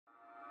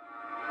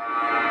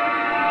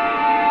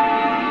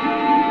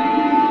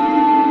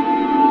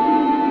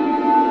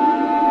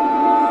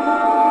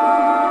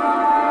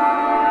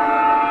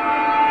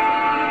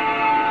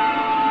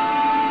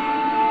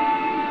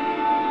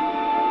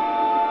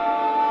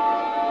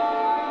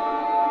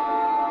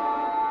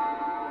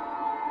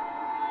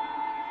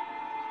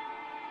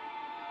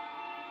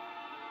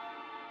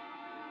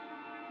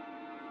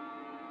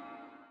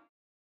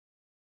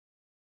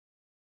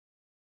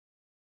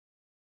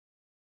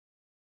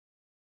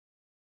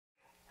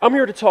I'm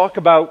here to talk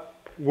about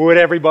what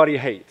everybody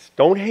hates.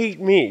 Don't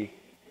hate me.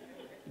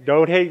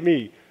 Don't hate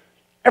me.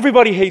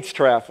 Everybody hates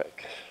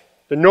traffic.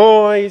 The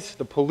noise,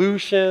 the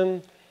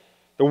pollution,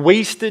 the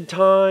wasted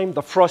time,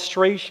 the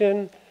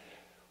frustration.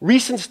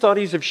 Recent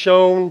studies have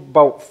shown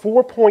about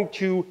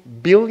 4.2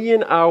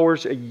 billion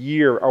hours a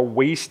year are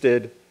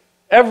wasted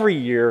every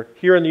year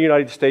here in the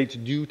United States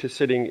due to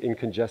sitting in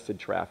congested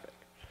traffic.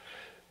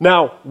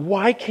 Now,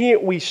 why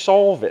can't we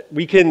solve it?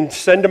 We can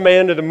send a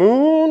man to the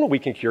moon, we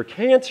can cure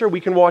cancer,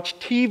 we can watch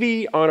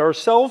TV on our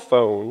cell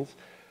phones,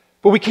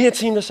 but we can't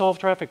seem to solve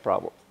traffic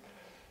problems.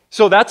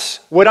 So that's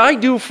what I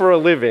do for a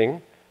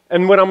living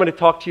and what I'm going to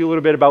talk to you a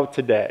little bit about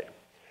today.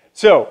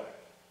 So,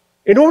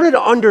 in order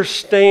to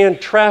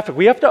understand traffic,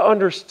 we have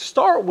to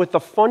start with the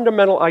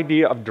fundamental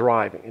idea of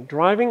driving. And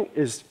driving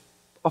is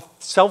a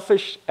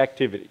selfish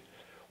activity.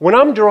 When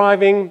I'm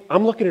driving,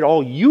 I'm looking at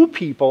all you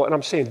people and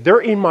I'm saying,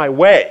 they're in my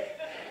way.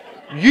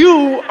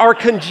 You are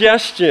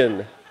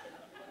congestion.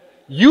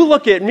 You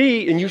look at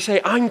me and you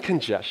say, I'm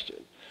congestion.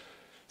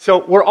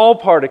 So we're all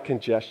part of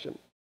congestion.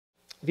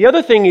 The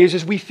other thing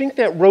is we think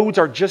that roads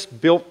are just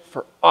built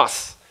for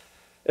us.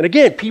 And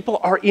again, people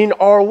are in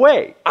our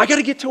way. I got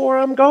to get to where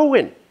I'm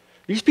going.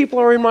 These people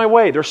are in my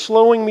way. They're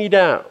slowing me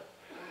down.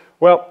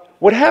 Well,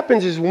 what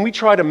happens is when we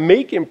try to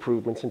make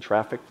improvements in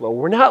traffic flow,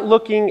 we're not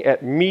looking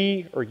at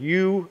me or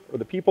you or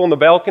the people in the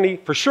balcony,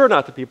 for sure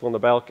not the people in the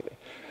balcony.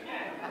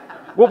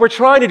 What we're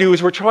trying to do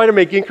is we're trying to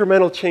make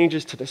incremental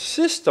changes to the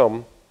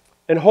system,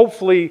 and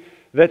hopefully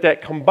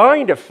that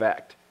combined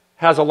effect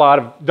does a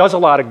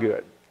lot of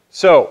good.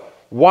 So,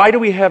 why do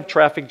we have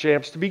traffic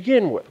jams to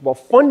begin with? Well,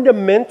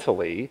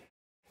 fundamentally,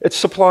 it's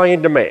supply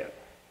and demand.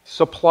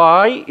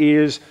 Supply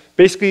is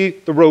basically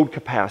the road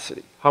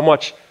capacity, how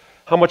much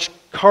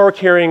car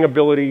carrying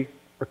ability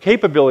or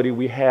capability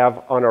we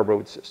have on our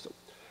road system.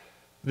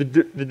 The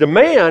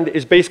demand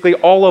is basically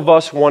all of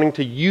us wanting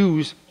to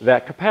use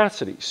that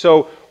capacity.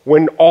 So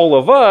when all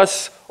of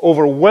us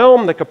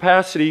overwhelm the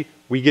capacity,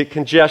 we get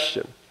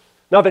congestion.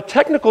 Now, the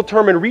technical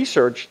term in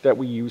research that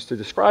we use to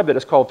describe that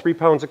is called 3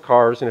 pounds of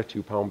cars in a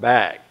 2-pound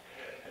bag.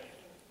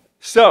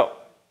 So,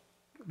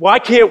 why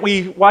can't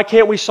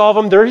we solve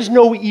them? There is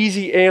no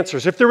easy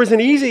answers. If there was an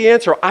easy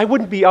answer, I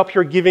wouldn't be up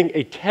here giving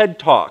a TED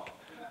talk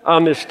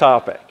on this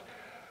topic.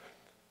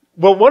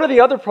 But one of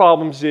the other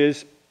problems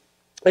is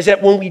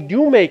that when we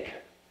do make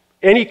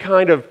any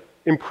kind of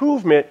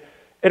improvement,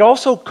 it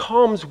also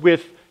comes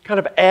with kind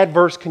of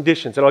adverse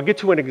conditions. And I'll get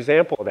to an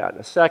example of that in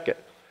a second.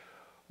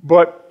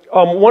 But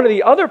one of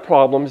the other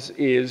problems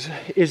is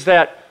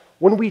that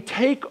when we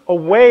take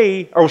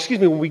away,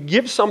 when we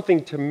give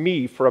something to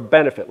me for a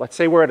benefit, let's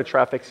say we're at a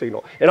traffic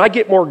signal, and I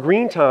get more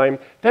green time,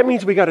 that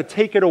means we got to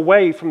take it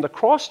away from the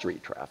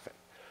cross-street traffic.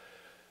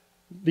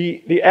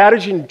 The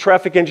adage in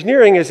traffic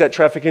engineering is that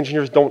traffic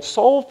engineers don't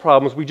solve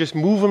problems, we just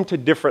move them to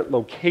different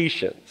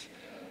locations.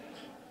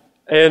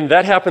 And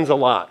that happens a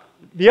lot.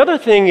 The other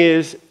thing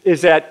is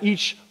that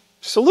each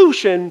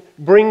solution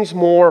brings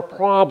more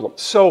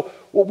problems. So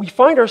what we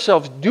find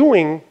ourselves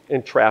doing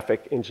in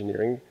traffic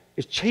engineering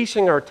is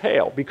chasing our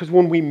tail, because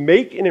when we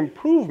make an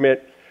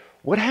improvement,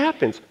 what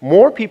happens?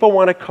 More people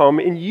want to come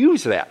and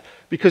use that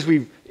because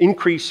we've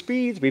increased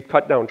speeds, we've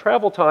cut down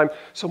travel time,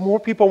 so more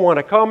people want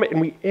to come,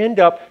 and we end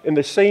up in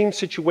the same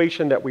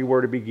situation that we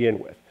were to begin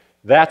with.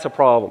 That's a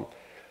problem.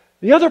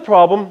 The other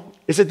problem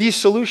is that these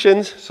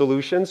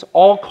solutions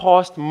all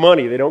cost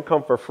money. They don't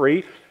come for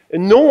free,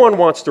 and no one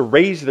wants to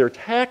raise their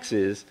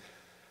taxes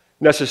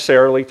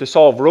necessarily to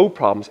solve road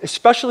problems,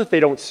 especially if they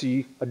don't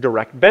see a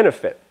direct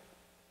benefit.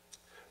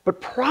 But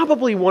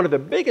probably one of the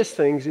biggest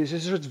things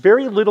is there's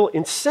very little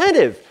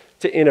incentive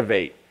to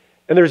innovate.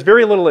 And there's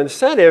very little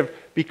incentive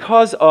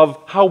because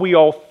of how we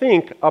all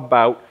think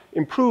about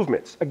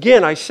improvements.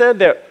 Again, I said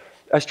that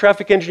as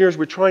traffic engineers,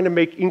 we're trying to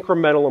make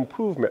incremental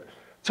improvement.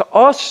 To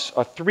us,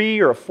 a 3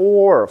 or a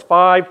 4 or a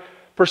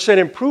 5%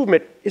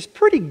 improvement is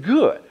pretty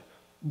good.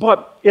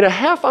 But in a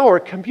half-hour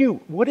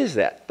commute, what is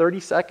that? 30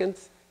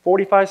 seconds?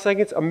 45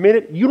 seconds? A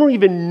minute? You don't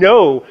even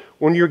know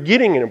when you're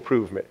getting an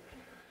improvement.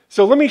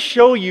 So let me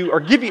show you,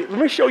 let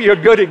me show you a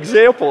good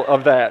example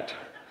of that.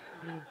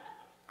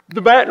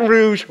 The Baton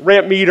Rouge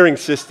ramp metering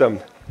system.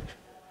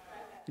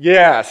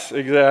 Yes,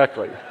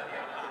 exactly.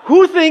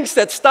 Who thinks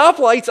that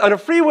stoplights on a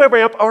freeway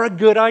ramp are a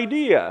good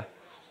idea?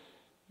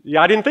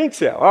 Yeah, I didn't think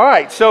so. All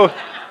right, so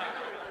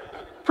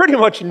pretty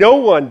much no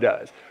one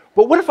does.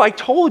 But what if I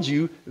told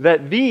you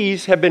that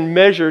these have been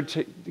measured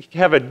to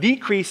have a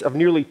decrease of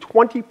nearly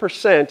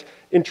 20%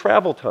 in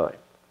travel time?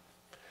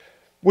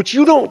 What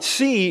you don't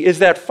see is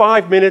that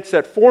 5 minutes,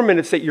 that 4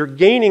 minutes that you're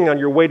gaining on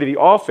your way to the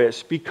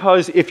office,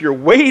 because if you're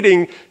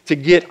waiting to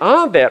get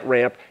on that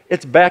ramp,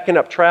 it's backing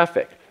up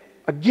traffic.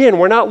 Again,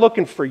 we're not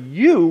looking for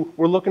you,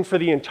 we're looking for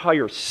the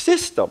entire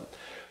system.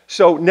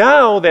 So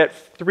now that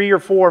 3 or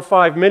 4 or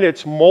 5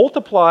 minutes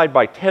multiplied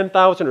by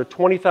 10,000 or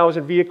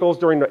 20,000 vehicles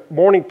during the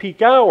morning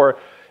peak hour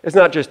is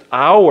not just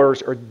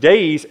hours or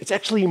days, it's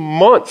actually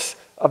months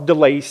of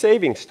delay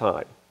savings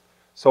time.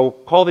 So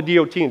call the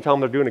DOT and tell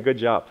them they're doing a good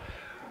job.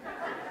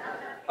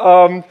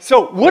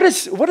 So what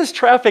does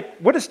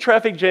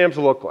traffic jams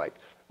look like?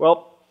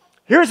 Well,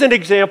 here's an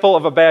example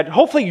of a bad,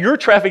 hopefully your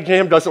traffic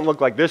jam doesn't look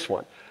like this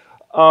one.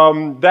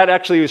 That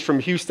actually was from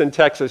Houston,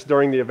 Texas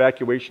during the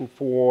evacuation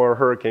for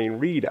Hurricane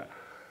Rita.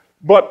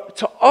 But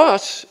to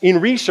us,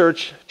 in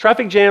research,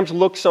 traffic jams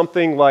look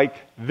something like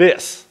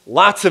this.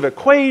 Lots of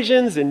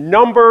equations and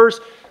numbers.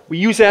 We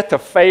use that to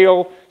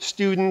fail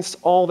students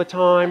all the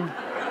time.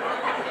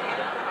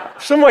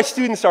 Some of my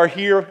students are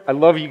here. I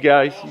love you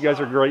guys. You guys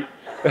are great.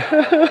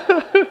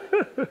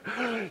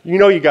 You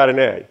know you got an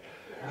A.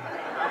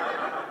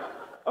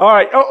 All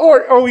right,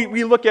 or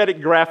we look at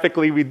it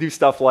graphically. We do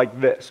stuff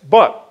like this.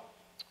 But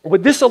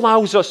what this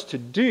allows us to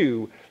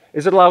do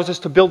is it allows us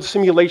to build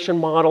simulation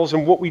models,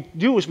 and what we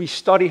do is we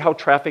study how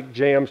traffic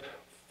jams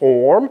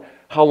form,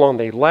 how long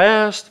they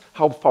last,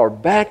 how far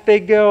back they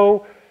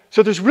go.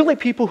 So there's really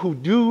people who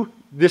do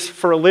this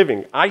for a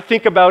living. I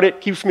think about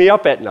it, keeps me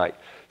up at night.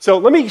 So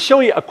let me show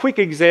you a quick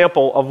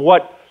example of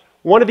what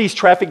one of these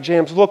traffic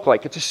jams look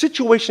like. It's a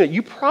situation that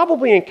you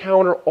probably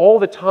encounter all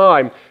the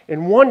time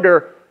and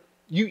wonder,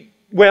 you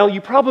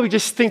probably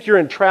just think you're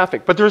in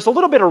traffic, but there's a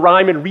little bit of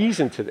rhyme and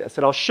reason to this,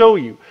 and I'll show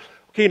you.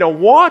 Okay, now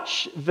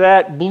watch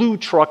that blue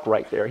truck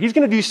right there. He's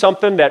going to do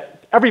something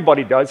that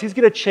everybody does. He's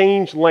going to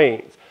change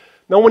lanes.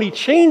 Now, when he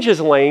changes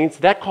lanes,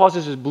 that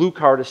causes his blue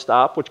car to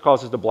stop, which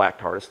causes the black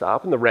car to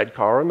stop, and the red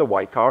car, and the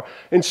white car,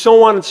 and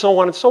so on, and so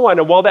on, and so on.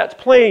 And while that's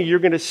playing, you're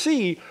going to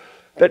see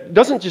that it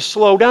doesn't just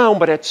slow down,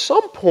 but at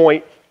some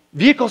point,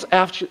 vehicles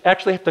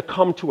actually have to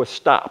come to a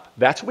stop.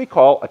 That's what we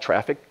call a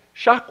traffic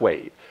shock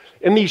wave.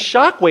 And these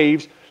shock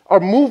waves are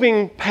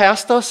moving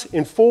past us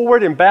and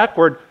forward and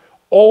backward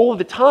all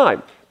the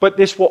time. But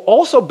this will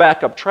also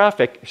back up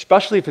traffic,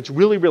 especially if it's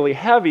really, really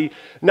heavy,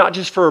 not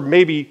just for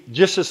maybe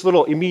just this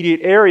little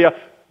immediate area,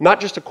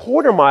 not just a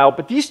quarter mile,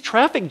 but these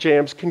traffic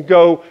jams can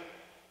go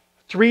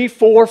 3,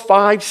 4,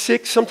 5,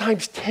 6,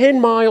 sometimes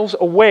 10 miles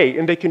away,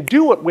 and they can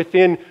do it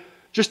within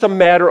just a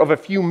matter of a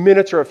few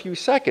minutes or a few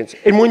seconds.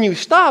 And when you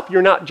stop,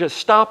 you're not just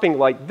stopping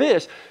like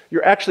this,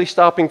 you're actually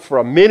stopping for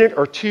a minute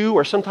or two,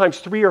 or sometimes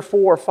 3 or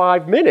 4 or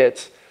 5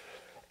 minutes,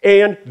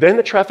 and then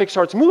the traffic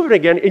starts moving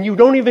again, and you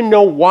don't even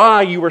know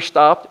why you were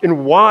stopped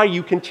and why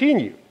you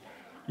continue.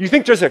 You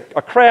think there's a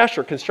crash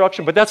or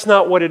construction, but that's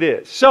not what it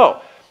is.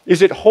 So,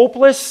 is it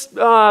hopeless?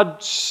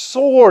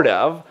 Sort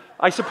of.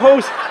 I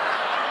suppose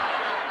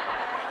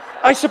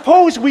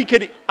we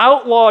could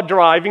outlaw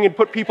driving and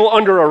put people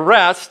under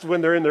arrest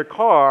when they're in their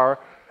car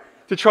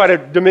to try to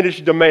diminish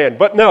demand.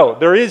 But no,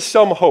 there is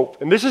some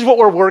hope. And this is what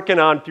we're working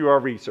on through our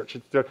research.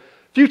 It's the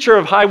future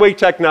of highway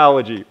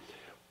technology.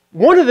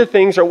 One of the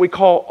things are what we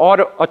call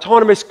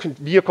autonomous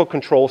vehicle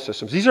control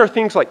systems. These are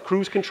things like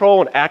cruise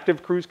control and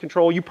active cruise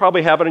control. You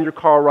probably have it in your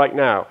car right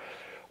now.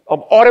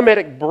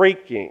 Automatic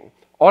braking,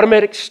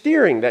 automatic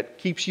steering that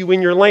keeps you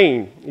in your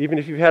lane, even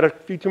if you've had a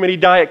few too many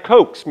Diet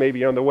Cokes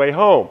maybe on the way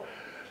home.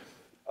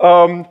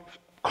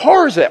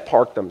 Cars that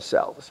park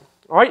themselves.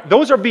 All right,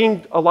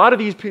 a lot of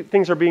these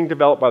things are being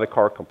developed by the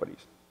car companies.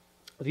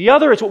 The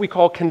other is what we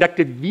call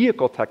connected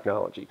vehicle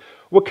technology.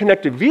 What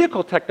connected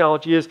vehicle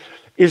technology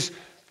is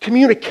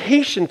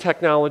communication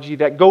technology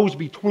that goes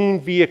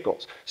between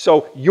vehicles.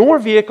 So your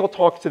vehicle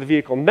talks to the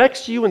vehicle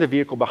next to you and the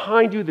vehicle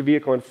behind you, the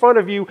vehicle in front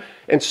of you,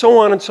 and so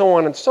on and so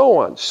on and so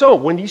on. So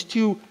when these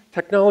two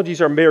technologies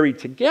are married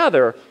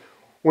together,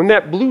 when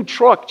that blue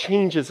truck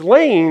changes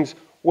lanes,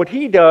 what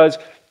he does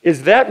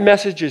is that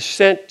message is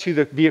sent to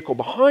the vehicle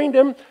behind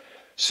him.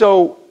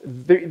 So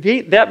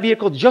that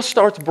vehicle just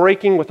starts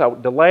braking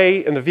without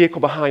delay, and the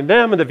vehicle behind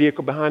them, and the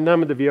vehicle behind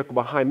them, and the vehicle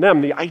behind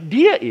them. The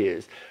idea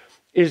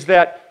is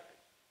that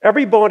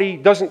everybody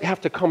doesn't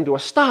have to come to a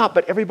stop,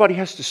 but everybody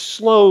has to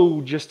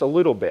slow just a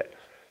little bit.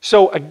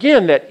 So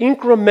again, that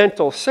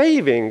incremental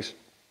savings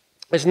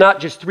is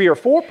not just 3 or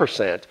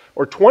 4%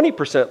 or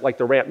 20% like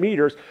the ramp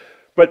meters,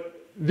 but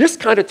this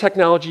kind of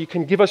technology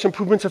can give us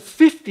improvements of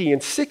 50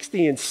 and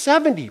 60 and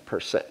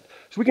 70%.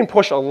 So we can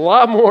push a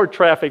lot more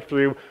traffic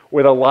through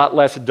with a lot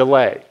less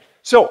delay.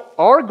 So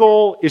our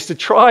goal is to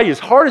try as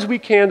hard as we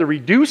can to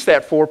reduce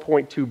that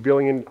 4.2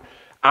 billion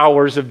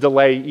hours of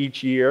delay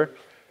each year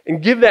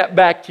and give that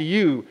back to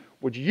you.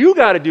 What you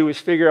got to do is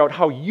figure out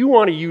how you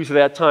want to use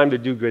that time to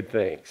do good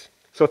things.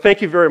 So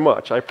thank you very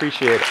much. I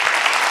appreciate it.